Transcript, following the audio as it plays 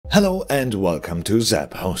Hello and welcome to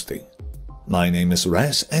ZAP-Hosting. My name is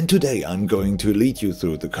Raz and today I'm going to lead you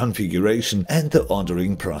through the configuration and the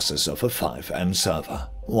ordering process of a FiveM server.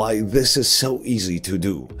 Why this is so easy to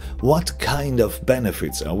do, what kind of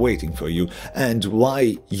benefits are waiting for you, and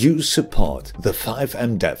why you support the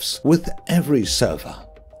FiveM devs with every server.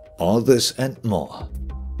 All this and more.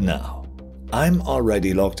 Now, I'm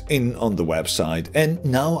already logged in on the website and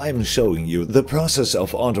now I'm showing you the process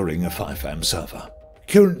of ordering a FiveM server.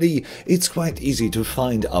 Currently, it's quite easy to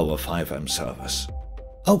find our FiveM servers.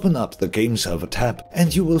 Open up the Gameserver tab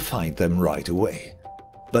and you will find them right away.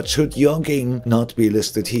 But should your game not be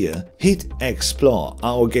listed here, hit Explore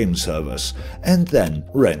our game servers and then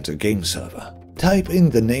Rent a game server. Type in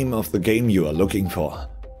the name of the game you are looking for.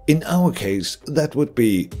 In our case, that would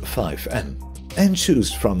be FiveM, and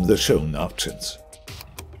choose from the shown options.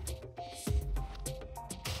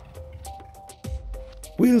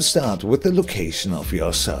 We'll start with the location of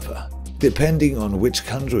your server. Depending on which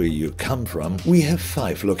country you come from, we have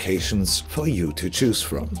 5 locations for you to choose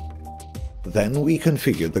from. Then we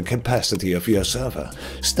configure the capacity of your server,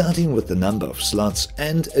 starting with the number of slots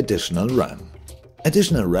and additional RAM.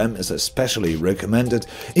 Additional RAM is especially recommended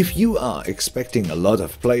if you are expecting a lot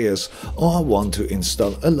of players or want to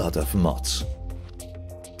install a lot of mods.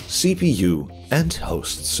 CPU and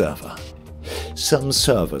host server. Some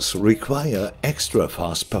servers require extra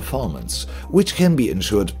fast performance, which can be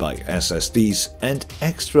ensured by SSDs and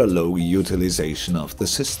extra low utilization of the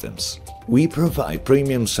systems. We provide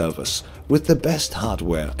premium servers with the best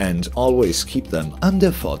hardware and always keep them under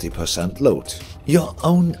 40% load. Your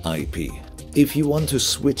own IP. If you want to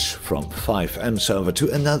switch from FiveM server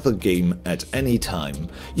to another game at any time,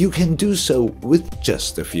 you can do so with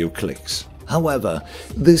just a few clicks. However,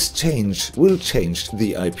 this change will change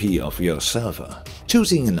the IP of your server.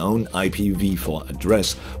 Choosing an own IPv4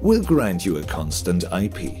 address will grant you a constant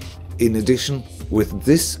IP. In addition, with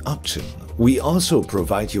this option, we also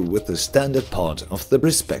provide you with the standard port of the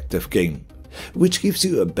respective game, which gives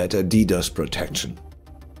you a better DDoS protection.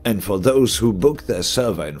 And for those who book their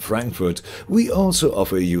server in Frankfurt, we also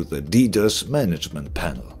offer you the DDoS management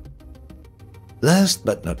panel. Last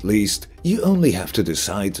but not least, you only have to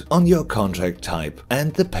decide on your contract type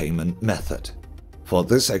and the payment method. For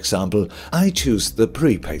this example, I choose the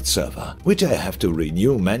prepaid server, which I have to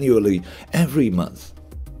renew manually every month.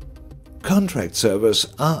 Contract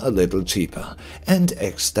servers are a little cheaper and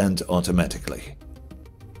extend automatically.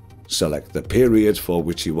 Select the period for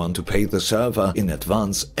which you want to pay the server in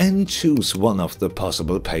advance and choose one of the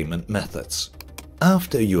possible payment methods.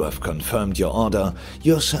 After you have confirmed your order,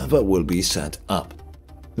 your server will be set up.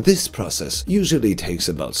 This process usually takes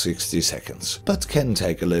about 60 seconds, but can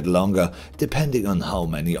take a little longer depending on how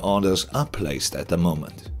many orders are placed at the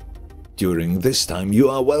moment. During this time, you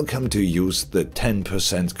are welcome to use the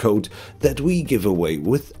 10% code that we give away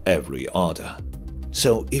with every order.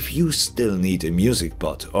 So if you still need a music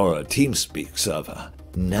bot or a Teamspeak server,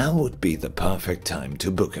 now would be the perfect time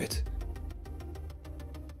to book it.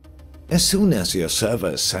 As soon as your server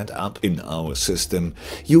is set up in our system,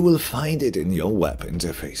 you will find it in your web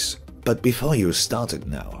interface. But before you start it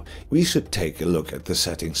now, we should take a look at the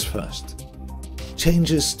settings first.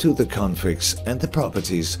 Changes to the configs and the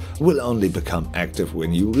properties will only become active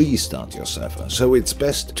when you restart your server, so it's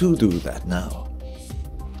best to do that now.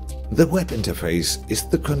 The web interface is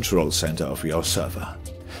the control center of your server.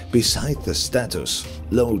 Beside the status,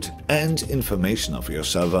 load and information of your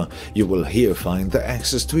server, you will here find the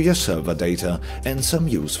access to your server data and some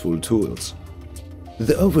useful tools.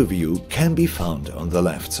 The overview can be found on the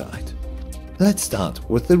left side. Let's start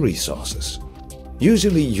with the resources.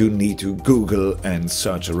 Usually you need to Google and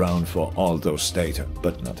search around for all those data,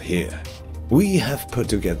 but not here. We have put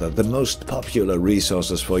together the most popular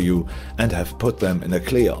resources for you and have put them in a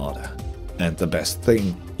clear order. And the best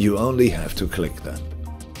thing, you only have to click them.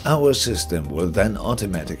 Our system will then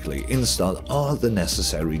automatically install all the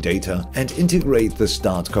necessary data and integrate the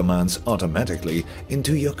start commands automatically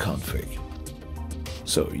into your config.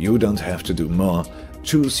 So you don't have to do more,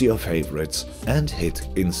 choose your favorites and hit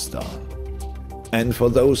install. And for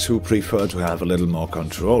those who prefer to have a little more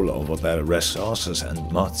control over their resources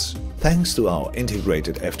and mods, thanks to our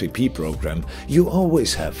integrated FTP program, you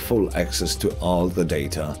always have full access to all the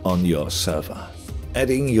data on your server.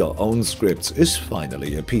 Adding your own scripts is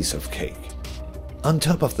finally a piece of cake. On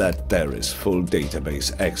top of that, there is full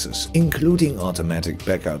database access, including automatic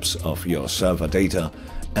backups of your server data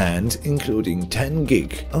and including 10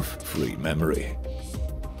 gig of free memory.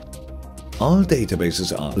 All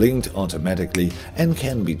databases are linked automatically and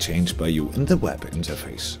can be changed by you in the web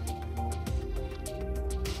interface.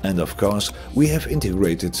 And of course, we have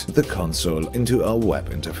integrated the console into our web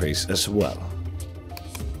interface as well.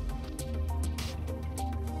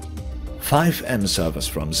 FiveM servers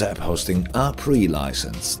from ZAP-Hosting are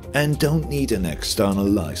pre-licensed and don't need an external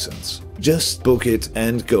license. Just book it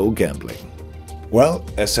and go gambling. Well,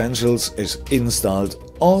 Essentials is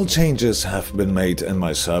installed, all changes have been made and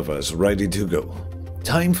my server is ready to go.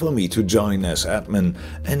 Time for me to join as admin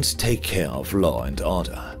and take care of law and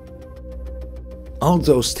order. All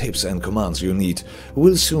those tips and commands you need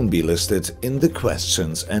will soon be listed in the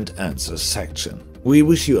questions and answers section. We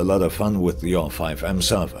wish you a lot of fun with your FiveM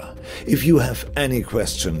server. If you have any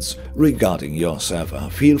questions regarding your server,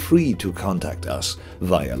 feel free to contact us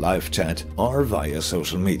via live chat or via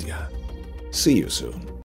social media. See you soon.